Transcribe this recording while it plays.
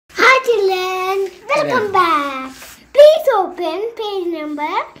Welcome back. Please open page number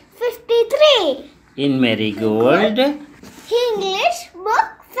 53. In Marigold English book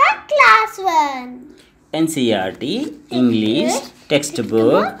for class 1. NCERT English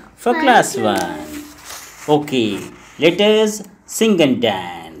textbook for class 1. Okay, let us sing and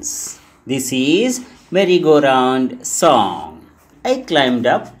dance. This is merry-go-round song. I climbed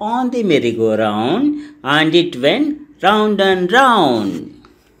up on the merry-go-round and it went round and round.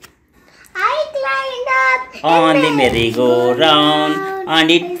 I climbed up On the merry-go-round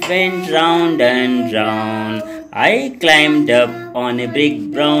and it went round and round. I climbed up on a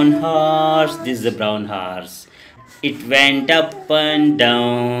big brown horse. This is a brown horse. It went up and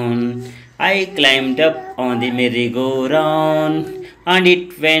down. I climbed up on the merry-go-round and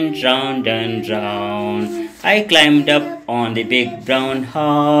it went round and round. I climbed up on the big brown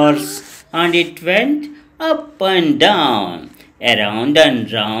horse and it went up and down. Around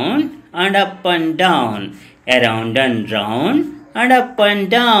and round and up and down. Around and round and up and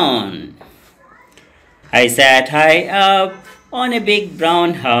down. I sat high up on a big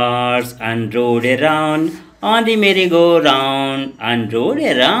brown horse and rode around on the merry-go-round and rode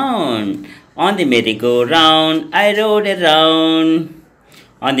around. On the merry-go-round I rode around.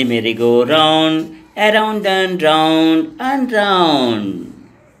 On the merry-go-round, around and round and round.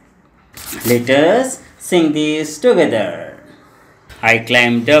 Let us sing this together. I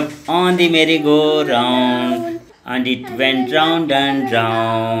climbed up on the merry-go-round and it went round and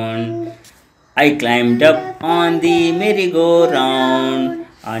round. I climbed up on the merry-go-round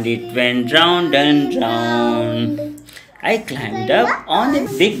and it went round and round. I climbed up on the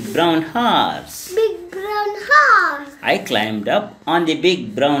big brown horse. Big brown horse. I climbed up on the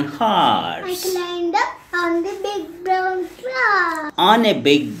big brown horse. I climbed up on the big brown horse. On a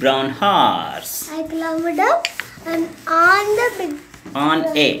big brown horse. I climbed up and on the big On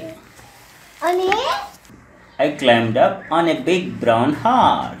a. on a I climbed up on a big brown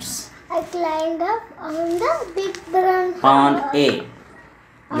horse. I climbed up on the big brown horse. On a.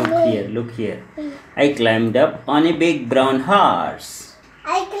 Look here. I climbed up on a big brown horse.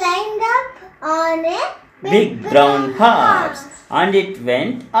 I climbed up on a Big brown horse. And it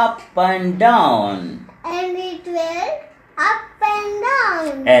went up and down. and it went up and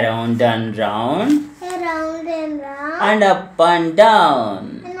down, Around and round. around and round, And up and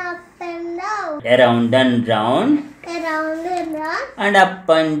down. and up and down, Around and round. around and round, And up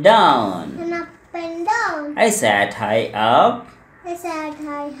and down. and up and down. I sat high up I sat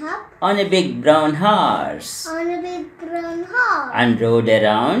high up on a big brown horse. on a big brown horse. And rode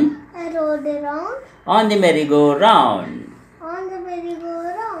around I rode around on the merry-go-round. on the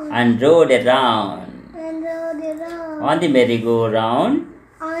merry-go-round, And rode around and rode around on the merry-go-round.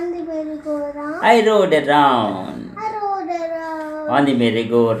 on the merry-go-round. I rode around I rode around on the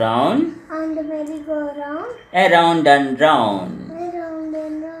merry-go-round. on the merry-go-round, Around and round around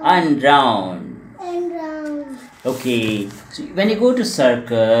and round, and round. and round. Okay, so when you go to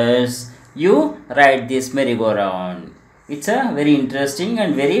circus, you ride this merry-go-round. It's a very interesting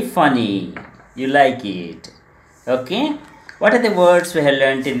and very funny. You like it. Okay, what are the words we have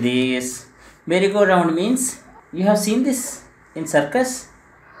learnt in this? Merry-go-round means, you have seen this in circus?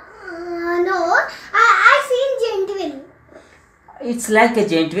 No, I seen Gentle. It's like a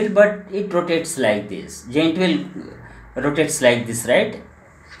giant wheel, but it rotates like this. Giant wheel rotates like this, right?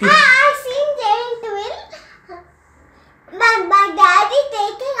 I seen Gentle. My daddy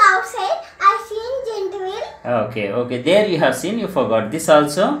taking outside. I seen Gentle. Okay. There you have seen, you forgot. This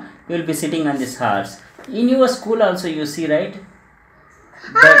also, you will be sitting on this horse. In your school also you see, right?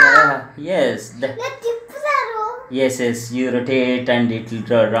 Yes. The Tipsaro. Yes, you rotate and it will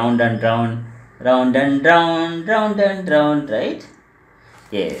go round and round. Round and round, round and round, right?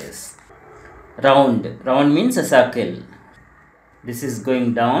 Yes. Round. Round means a circle. This is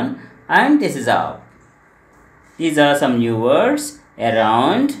going down and this is up. These are some new words.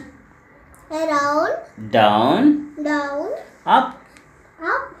 Around, Around, down, down, up,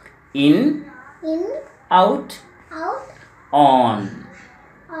 up, in, out, on.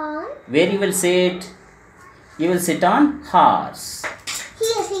 on. Where you will sit? You will sit on horse.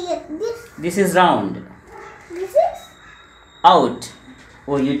 Here. This is round. This is. Out.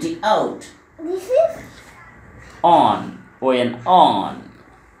 O-U-T, out. This is. On. O-N, on.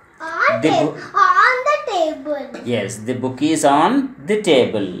 On The the table. Yes, the book is on the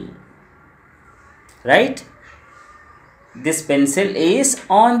table. Right? This pencil is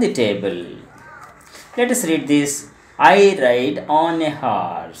on the table. Let us read this. I ride on a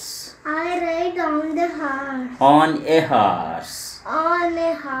horse. I ride on the horse. On a horse. On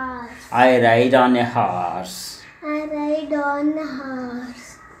a horse. I ride on a horse. I ride on a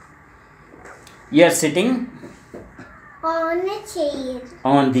horse. You are sitting On a chair.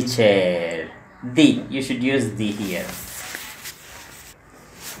 on the chair. The. You should use the here.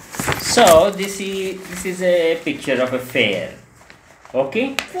 So this is a picture of a fair.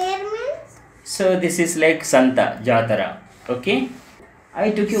 Okay. Fair means? So this is like Santa Jatara. Okay.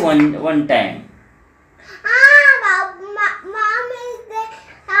 I took you one time. Mom is there.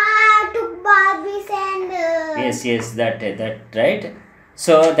 Took Barbies and. Yes, that right.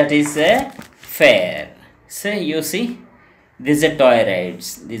 So that is a fair. So you see, these are toy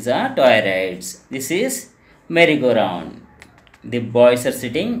rides. These are toy rides. This is merry-go-round. The boys are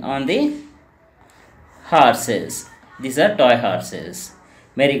sitting on the horses. These are toy horses.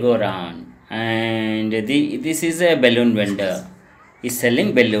 Merry-go-round. And this is a balloon vendor. He's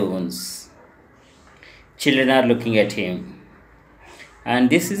selling balloons. Children are looking at him. And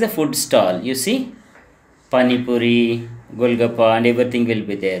this is a food stall. You see, pani puri, golgappa, and everything will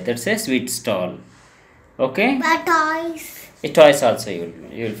be there. That's a sweet stall. Okay. But toys. Toys also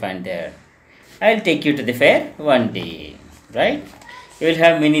you will find there. I'll take you to the fair one day, right? You will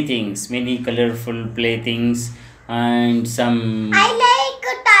have many things, many colorful playthings, and some. I like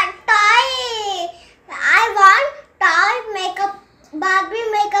toy. I want toy makeup, Barbie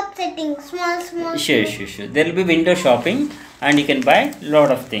makeup setting. Small. Sure. There will be window shopping, and you can buy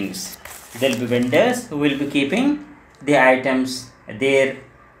lot of things. There will be vendors who will be keeping the items there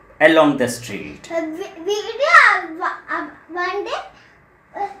along the street. We have one day.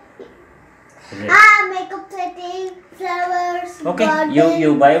 Makeup setting, flowers. Okay, garden.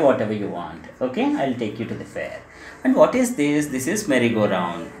 you buy whatever you want. Okay, I'll take you to the fair. And what is this? This is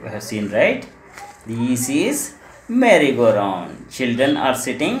merry-go-round. We have seen, right? This is merry-go-round. Children are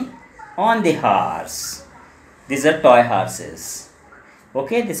sitting on the horse. These are toy horses.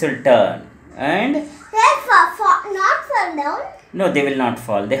 Okay, this will turn and Not fall down. no, they will not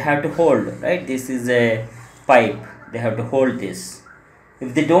fall. They have to hold, right? This is a pipe. They have to hold this.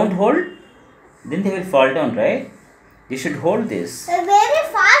 If they don't hold, then they will fall down, right? You should hold this. Very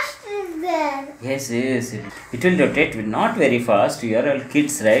fast is there. Yes. It will rotate, not very fast. You are all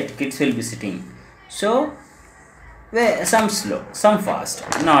kids, right? Kids will be sitting. So, some slow, some fast,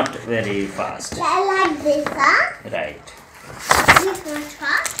 not very fast. Like this, huh? Right. This much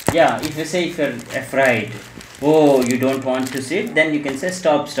fast. Yeah, if you say if you're afraid, oh, you don't want to sit, then you can say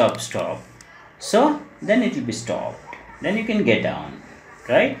stop. So, then it will be stopped. Then you can get down,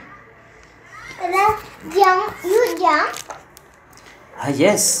 right? You jump.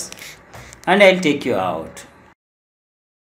 Yes. And I'll take you out.